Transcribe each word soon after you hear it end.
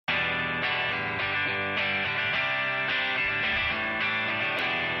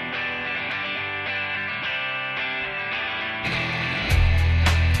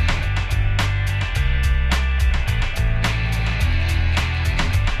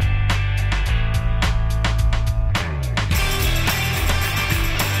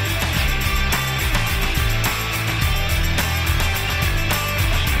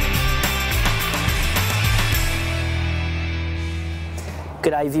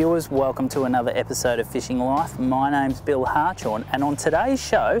G'day viewers, welcome to another episode of Fishing Life. My name's Bill Hartshorn and on today's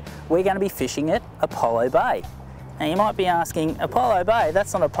show we're going to be fishing at Apollo Bay. Now you might be asking, Apollo Bay?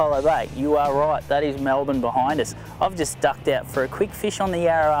 That's not Apollo Bay. You are right, that is Melbourne behind us. I've just ducked out for a quick fish on the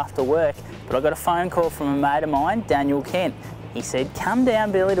Yarra after work, but I got a phone call from a mate of mine, Daniel Kent. He said, come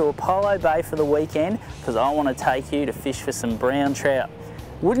down Billy to Apollo Bay for the weekend because I want to take you to fish for some brown trout.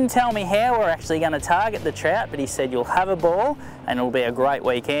 Wouldn't tell me how we're actually going to target the trout, but he said you'll have a ball and it'll be a great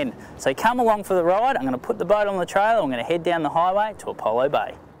weekend. So come along for the ride. I'm going to put the boat on the trailer. I'm going to head down the highway to Apollo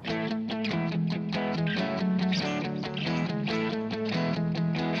Bay.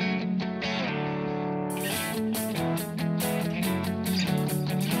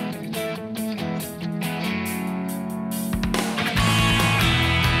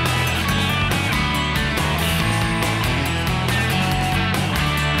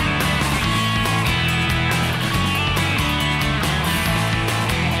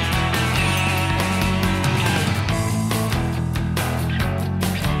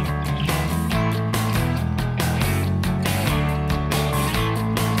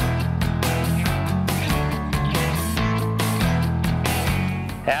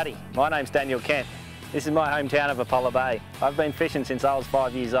 Howdy, my name's Daniel Kent. This is my hometown of Apollo Bay. I've been fishing since I was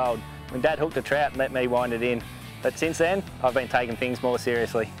 5 years old, when Dad hooked a trout and let me wind it in. But since then, I've been taking things more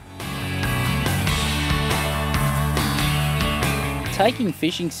seriously. Taking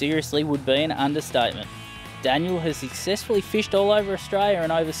fishing seriously would be an understatement. Daniel has successfully fished all over Australia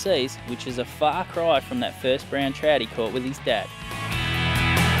and overseas, which is a far cry from that first brown trout he caught with his dad.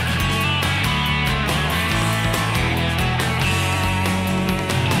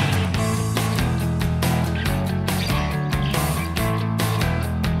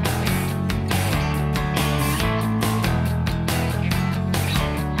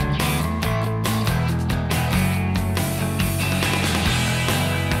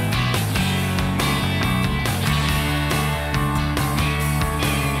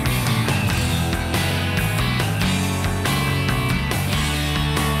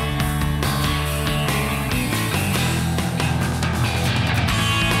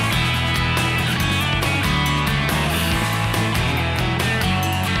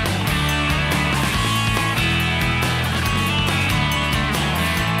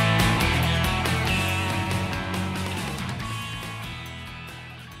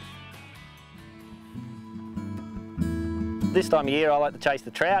 This time of year I like to chase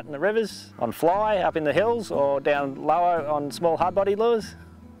the trout in the rivers, on fly, up in the hills or down lower on small hard body lures.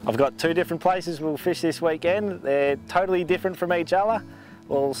 I've got two different places we'll fish this weekend. They're totally different from each other.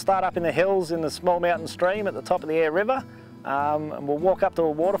 We'll start up in the hills in the small mountain stream at the top of the Aire River and we'll walk up to a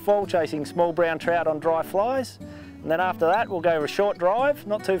waterfall chasing small brown trout on dry flies. And then after that we'll go a short drive,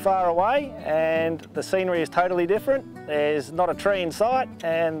 not too far away, and the scenery is totally different. There's not a tree in sight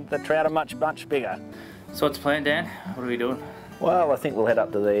and the trout are much, much bigger. So what's the plan, Dan? What are we doing? Well, I think we'll head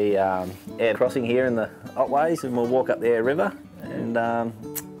up to the Aire crossing here in the Otways and we'll walk up the Aire River, and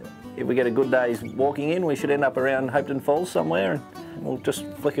if we get a good day's walking in we should end up around Hopeton Falls somewhere, and we'll just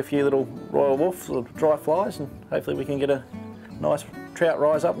flick a few little royal wolves or dry flies and hopefully we can get a nice trout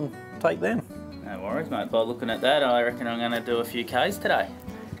rise up and take them. No worries mate, by looking at that I reckon I'm going to do a few Ks today.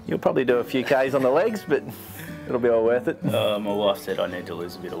 You'll probably do a few Ks on the legs, but it'll be all worth it. My wife said I need to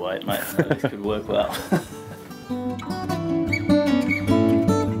lose a bit of weight, mate, so this could work well.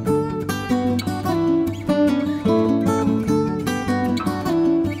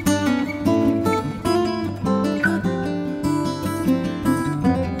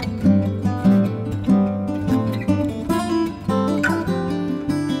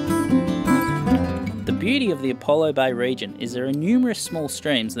 The beauty of the Apollo Bay region is there are numerous small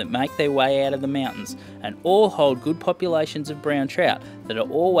streams that make their way out of the mountains and all hold good populations of brown trout that are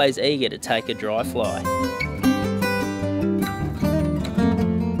always eager to take a dry fly.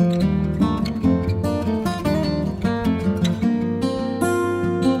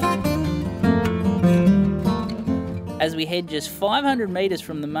 As we head just 500 metres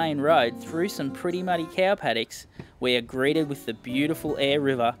from the main road through some pretty muddy cow paddocks, we are greeted with the beautiful Aire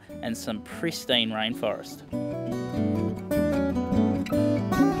River and some pristine rainforest.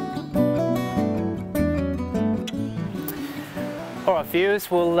 Alright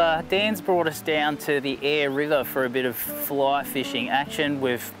viewers, well Dan's brought us down to the Aire River for a bit of fly fishing action.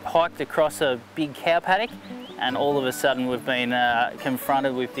 We've hiked across a big cow paddock and all of a sudden we've been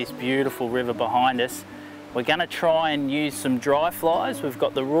confronted with this beautiful river behind us. We're going to try and use some dry flies. We've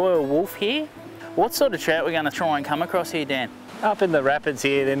got the royal wolf here. What sort of trout are we going to try and come across here, Dan? Up in the rapids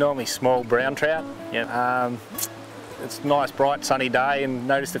here, they're normally small brown trout. Yep. It's a nice bright sunny day and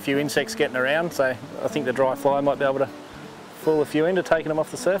noticed a few insects getting around, so I think the dry fly might be able to fool a few into taking them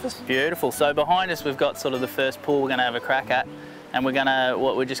off the surface. Beautiful. So behind us we've got sort of the first pool we're going to have a crack at, and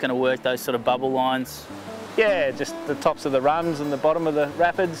we're just going to work those sort of bubble lines. Yeah, just the tops of the runs and the bottom of the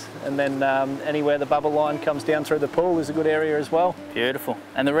rapids, and then anywhere the bubble line comes down through the pool is a good area as well. Beautiful.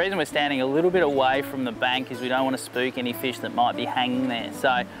 And the reason we're standing a little bit away from the bank is we don't want to spook any fish that might be hanging there.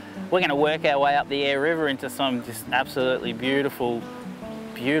 So we're going to work our way up the Air River into some just absolutely beautiful,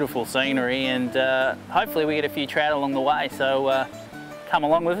 beautiful scenery, and hopefully we get a few trout along the way. So come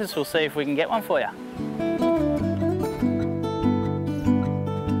along with us, we'll see if we can get one for you.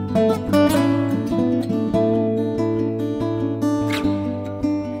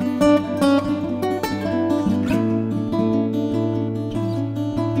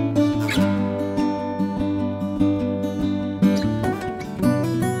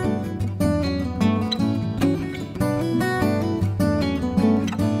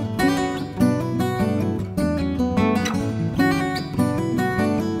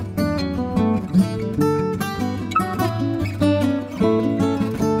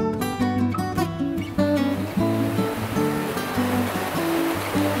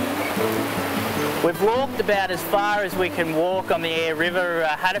 We've walked about as far as we can walk on the Air River,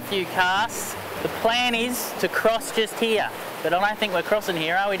 had a few casts. The plan is to cross just here, but I don't think we're crossing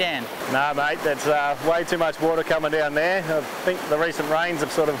here, are we, Dan? No, mate, that's way too much water coming down there. I think the recent rains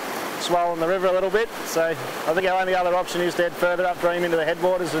have sort of swollen the river a little bit, so I think our only other option is to head further up Bream into the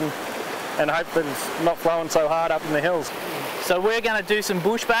headwaters and hope that it's not flowing so hard up in the hills. So we're going to do some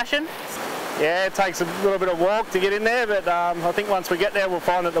bush bashing. Yeah, it takes a little bit of walk to get in there, but I think once we get there we'll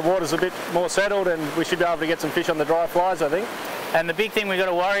find that the water's a bit more settled and we should be able to get some fish on the dry flies, I think. And the big thing we've got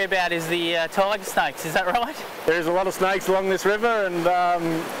to worry about is the tiger snakes, is that right? There's a lot of snakes along this river, and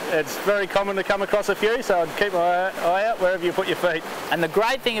it's very common to come across a few, so I'd keep my eye out wherever you put your feet. And the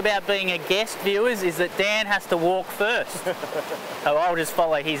great thing about being a guest, viewers, is that Dan has to walk first. So I'll just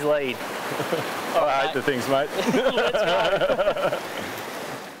follow his lead. I hate the things, mate. Let's go.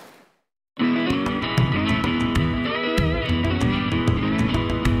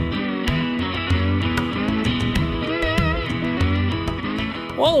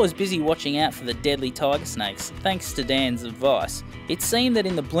 While I was busy watching out for the deadly tiger snakes, thanks to Dan's advice, it seemed that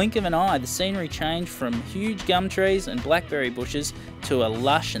in the blink of an eye the scenery changed from huge gum trees and blackberry bushes to a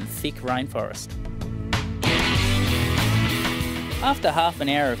lush and thick rainforest. After half an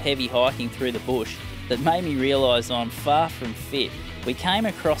hour of heavy hiking through the bush that made me realise I'm far from fit, we came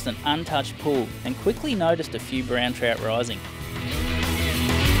across an untouched pool and quickly noticed a few brown trout rising.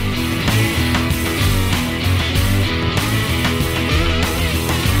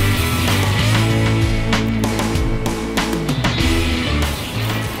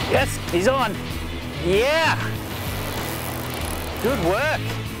 Yes, he's on. Yeah. Good work.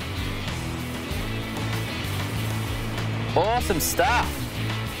 Awesome stuff.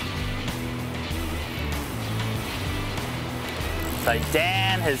 So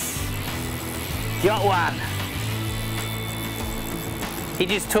Dan has got one. He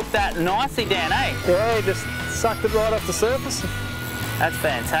just took that nicely, Dan, eh? Yeah, he just sucked it right off the surface. That's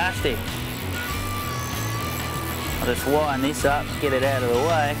fantastic. I'll just wind this up, get it out of the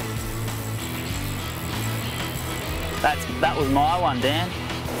way. That was my one, Dan.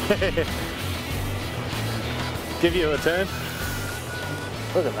 Give you a turn.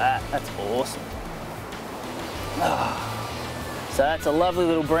 Look at that, that's awesome. Oh. So that's a lovely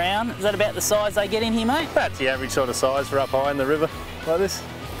little brown. Is that about the size they get in here, mate? That's the average sort of size for up high in the river like this.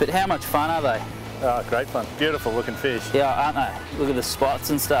 But how much fun are they? Oh, great fun. Beautiful looking fish. Yeah, aren't they? Look at the spots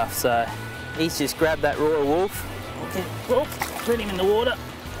and stuff. So he's just grabbed that royal wolf. Okay. Oh, put him in the water.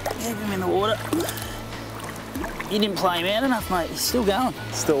 Keep him in the water. You didn't play him out enough, mate. He's still going.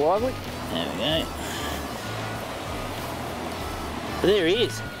 Still lively. There we go. But there he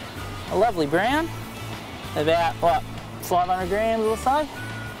is. A lovely brown. About, what, 500 grams or so?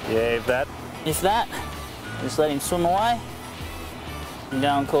 Yeah, if that. If that. Just let him swim away and go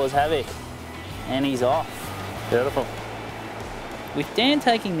and cause havoc. And he's off. Beautiful. With Dan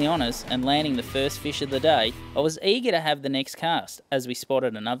taking the honours and landing the first fish of the day, I was eager to have the next cast as we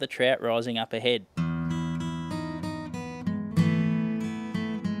spotted another trout rising up ahead.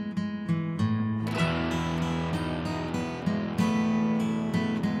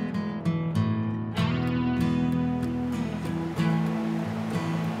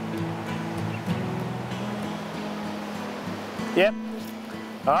 Yep.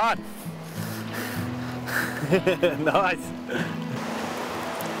 On. Nice.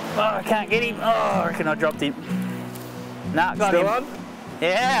 Oh, I can't get him. Oh, I reckon I dropped him. Nah, got him. Still on?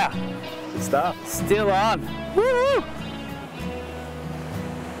 Yeah. Good stuff. Still on. Woo-hoo.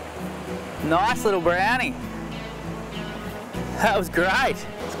 Nice little brownie. That was great.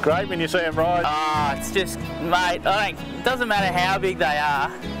 It's great when you see them ride. Ah, it's just, mate, it doesn't matter how big they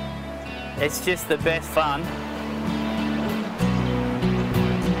are, it's just the best fun.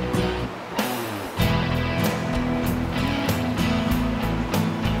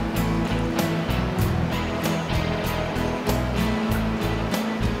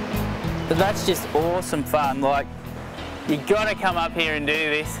 But that's just awesome fun. Like, you gotta come up here and do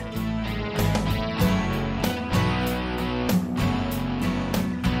this.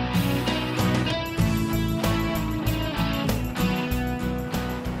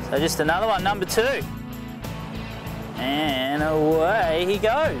 So just another one, number 2. And away he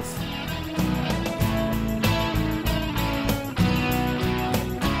goes.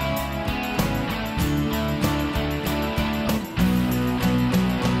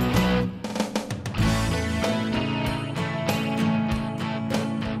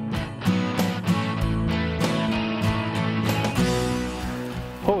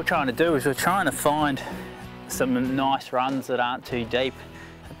 What we're trying to do is we're trying to find some nice runs that aren't too deep.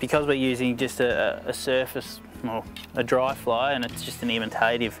 Because we're using just a surface, well, a dry fly, and it's just an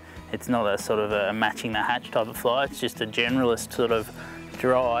imitative, it's not a sort of a matching the hatch type of fly, it's just a generalist sort of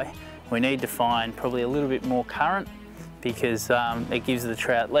dry. We need to find probably a little bit more current, because it gives the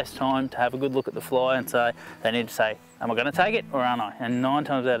trout less time to have a good look at the fly and say, they need to say, am I going to take it or aren't I? And 9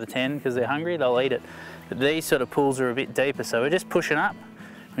 times out of 10, because they're hungry, they'll eat it. But these sort of pools are a bit deeper, so we're just pushing up.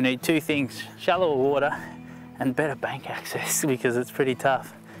 We need 2 things, shallower water and better bank access, because it's pretty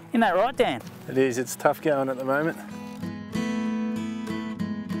tough. Isn't that right, Dan? It is, it's tough going at the moment.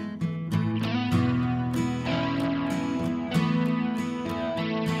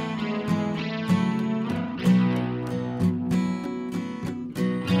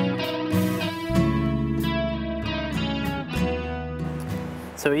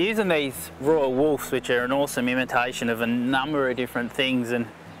 So we're using these Royal Wolves, which are an awesome imitation of a number of different things, and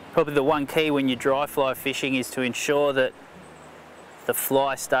probably the one key when you're dry fly fishing is to ensure that the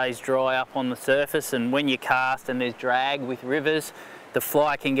fly stays dry up on the surface, and when you cast and there's drag with rivers, the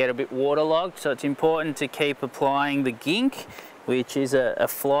fly can get a bit waterlogged, so it's important to keep applying the gink, which is a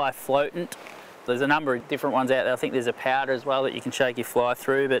fly floatant. There's a number of different ones out there. I think there's a powder as well that you can shake your fly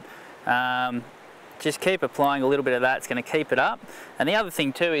through, but just keep applying a little bit of that, it's going to keep it up. And the other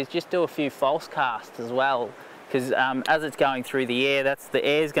thing too is just do a few false casts as well, because as it's going through the air, the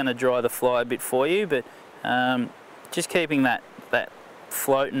air's going to dry the fly a bit for you, but just keeping that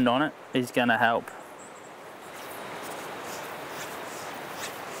floating on it is going to help.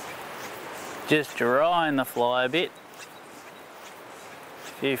 Just drying the fly a bit.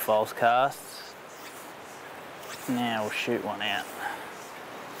 A few false casts. Now we'll shoot one out.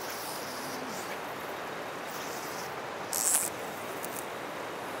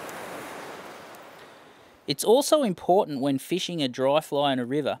 It's also important when fishing a dry fly in a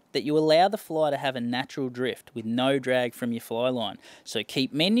river that you allow the fly to have a natural drift with no drag from your fly line. So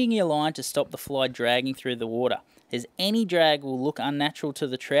keep mending your line to stop the fly dragging through the water, as any drag will look unnatural to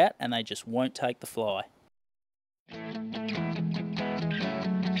the trout and they just won't take the fly.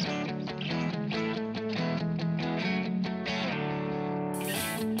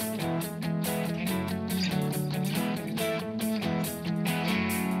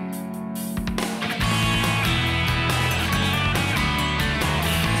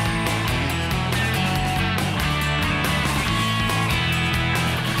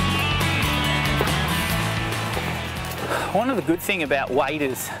 One of the good things about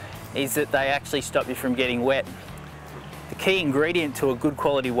waders is that they actually stop you from getting wet. The key ingredient to a good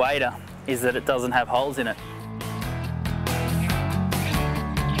quality wader is that it doesn't have holes in it.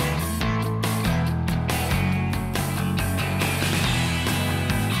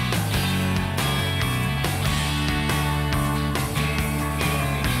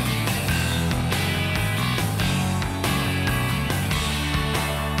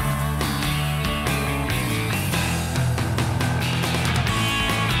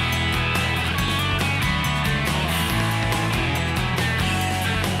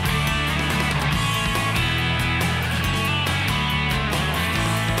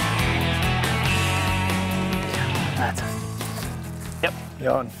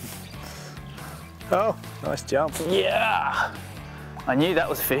 On. Oh, nice jump. Yeah! I knew that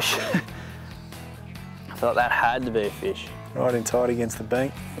was a fish. I thought that had to be a fish. Right in tight against the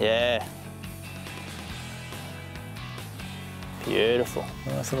bank. Yeah. Beautiful.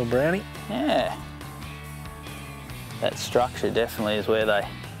 Nice little brownie. Yeah. That structure definitely is where they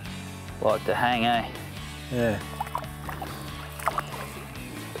like to hang, eh? Yeah.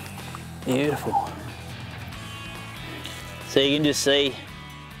 Beautiful. So you can just see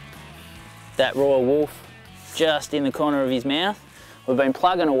that Royal Wolf just in the corner of his mouth. We've been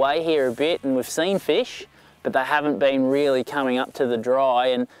plugging away here a bit and we've seen fish, but they haven't been really coming up to the dry,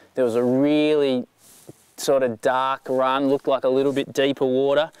 and there was a really sort of dark run, looked like a little bit deeper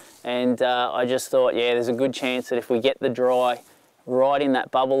water, and I just thought, yeah, there's a good chance that if we get the dry right in that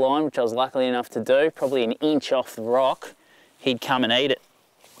bubble line, which I was lucky enough to do, probably an inch off the rock, he'd come and eat it.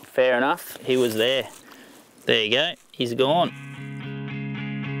 Fair enough, he was there. There you go, he's gone.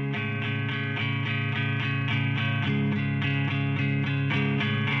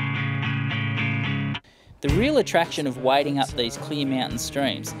 The real attraction of wading up these clear mountain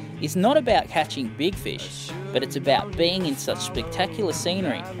streams is not about catching big fish, but it's about being in such spectacular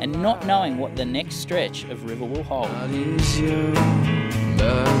scenery and not knowing what the next stretch of river will hold.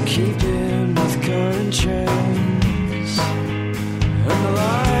 Keeping with current trends, and the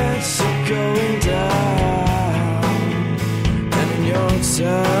lights are going down, and in your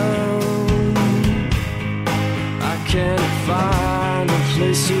town I can't find a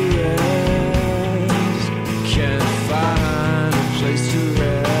place to rest, can't find a place to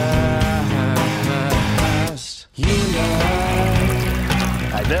rest. You know.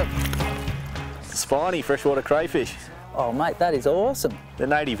 Hey Bill, spiny freshwater crayfish. Oh mate, that is awesome. They're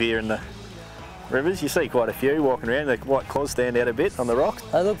native here in the rivers. You see quite a few walking around. The white claws stand out a bit on the rocks.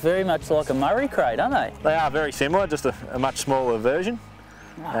 They look very much like a Murray crate, don't they? They are very similar, just a much smaller version.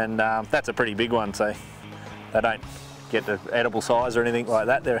 Oh. And that's a pretty big one, so they don't get the edible size or anything like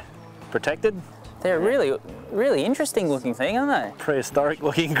that. They're protected. They're a really interesting looking thing, aren't they? Prehistoric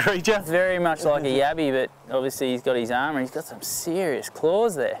looking creature. Very much like a yabby, but obviously he's got his armour. He's got some serious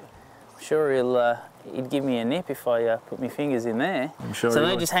claws there. I'm sure he'd give me a nip if I put my fingers in there. I'm sure. So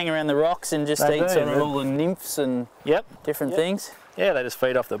they just hang around the rocks and just eat sort of all the nymphs and different things? Yeah, they just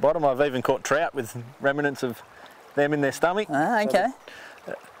feed off the bottom. I've even caught trout with remnants of them in their stomach. Ah, okay.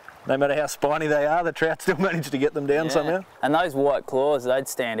 So no matter how spiny they are, the trout still manage to get them down somehow. And those white claws, they'd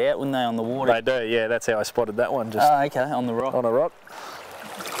stand out, wouldn't they, on the water? They do, yeah. That's how I spotted that one. Just okay, on the rock. On a rock.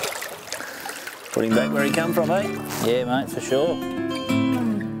 Put him back where he come from, eh? Yeah, mate, for sure.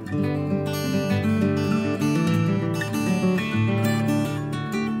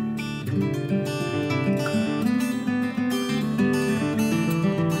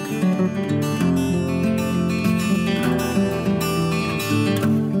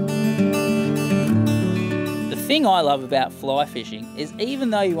 The thing I love about fly fishing is even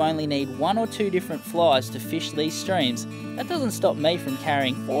though you only need 1 or 2 different flies to fish these streams, that doesn't stop me from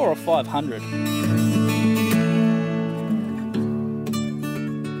carrying 400 or 500.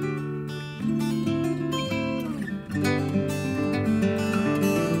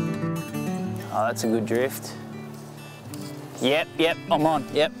 Oh, that's a good drift. Yep, I'm on,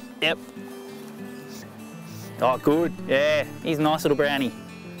 yep. Oh, good, yeah, he's a nice little brownie.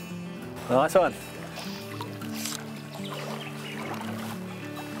 Nice one.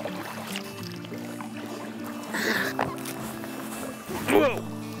 Whoa!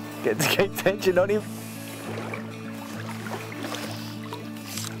 Get to keep tension on him.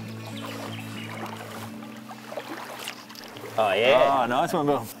 Oh yeah. Oh, nice one,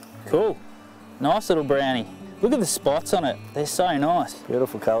 Bill. Cool. Nice little brownie. Look at the spots on it. They're so nice.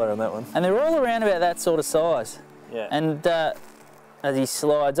 Beautiful colour on that one. And they're all around about that sort of size. Yeah. And as he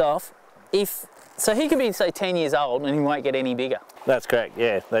slides off, so he could be, say, 10 years old and he won't get any bigger. That's correct,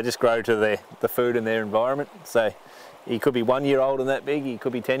 yeah. They just grow to the food in their environment. So he could be 1 year old and that big, he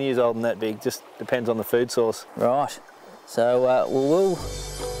could be 10 years old and that big, just depends on the food source. Right. So we'll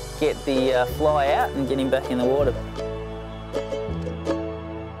get the fly out and get him back in the water.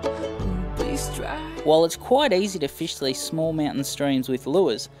 While it's quite easy to fish these small mountain streams with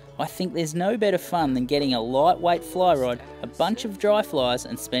lures, I think there's no better fun than getting a lightweight fly rod, a bunch of dry flies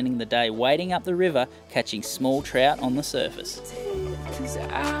and spending the day wading up the river catching small trout on the surface.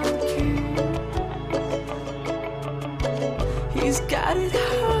 He's got it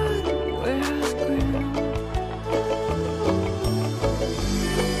hard where I've ground.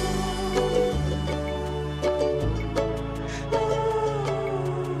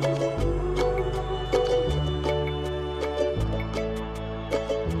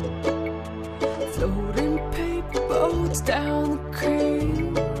 Floating paper boats down the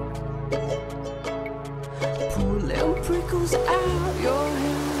creek, pulling prickles out your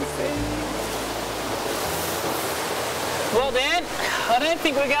hand face. Well, Dan, I don't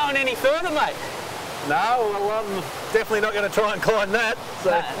think we're going any further, mate. No, well, I'm definitely not going to try and climb that.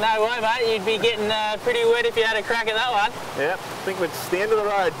 So. No way, mate. You'd be getting pretty wet if you had a crack at that one. Yeah, I think it's the end of the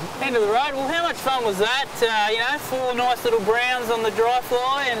road. End of the road? Well, how much fun was that? You know, 4 nice little browns on the dry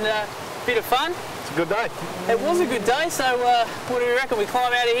fly and a bit of fun. It's a good day. It was a good day, so what do we reckon? We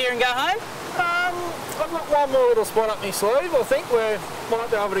climb out of here and go home? I've got one more little spot up my sleeve. I think we might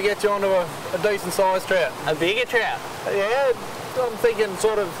be able to get you onto a decent sized trout. A bigger trout? Yeah, I'm thinking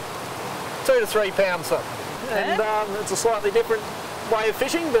sort of 2 to 3 pounds something. And it's a slightly different way of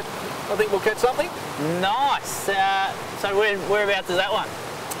fishing, but I think we'll catch something. Nice. So whereabouts is that one?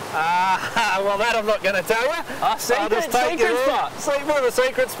 Well, that I'm not going to tell you. Secret spot. A bit of a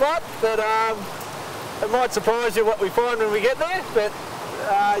secret spot, but it might surprise you what we find when we get there, but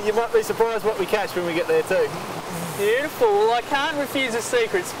you might be surprised what we catch when we get there too. Beautiful. Well, I can't refuse a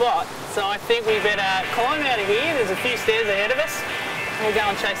secret spot, so I think we better climb out of here. There's a few stairs ahead of us. We'll go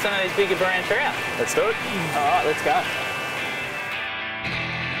and chase some of these bigger brown trout. Let's do it. All right, let's go.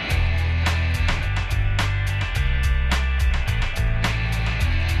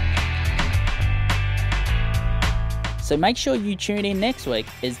 So make sure you tune in next week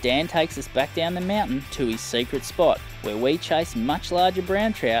as Dan takes us back down the mountain to his secret spot where we chase much larger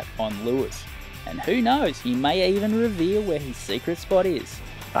brown trout on lures. And who knows, he may even reveal where his secret spot is.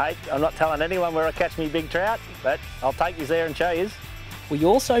 Hey, I'm not telling anyone where I catch me big trout, but I'll take you there and show you. We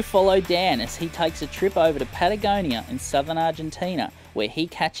also follow Dan as he takes a trip over to Patagonia in southern Argentina where he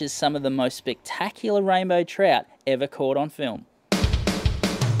catches some of the most spectacular rainbow trout ever caught on film.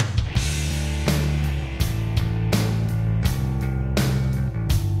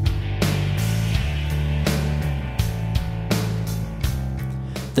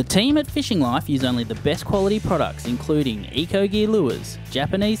 The team at Fishing Life use only the best quality products including Eco-Gear lures,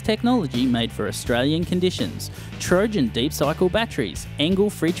 Japanese technology made for Australian conditions, Trojan deep cycle batteries, Engel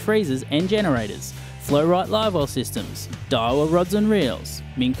fridge freezers and generators, Flow-Right live oil systems, Daiwa rods and reels,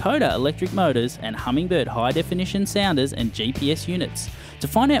 Minn Kota electric motors and Humminbird high definition sounders and GPS units. To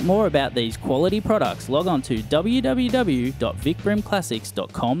find out more about these quality products, log on to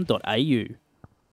www.vicbrimclassics.com.au.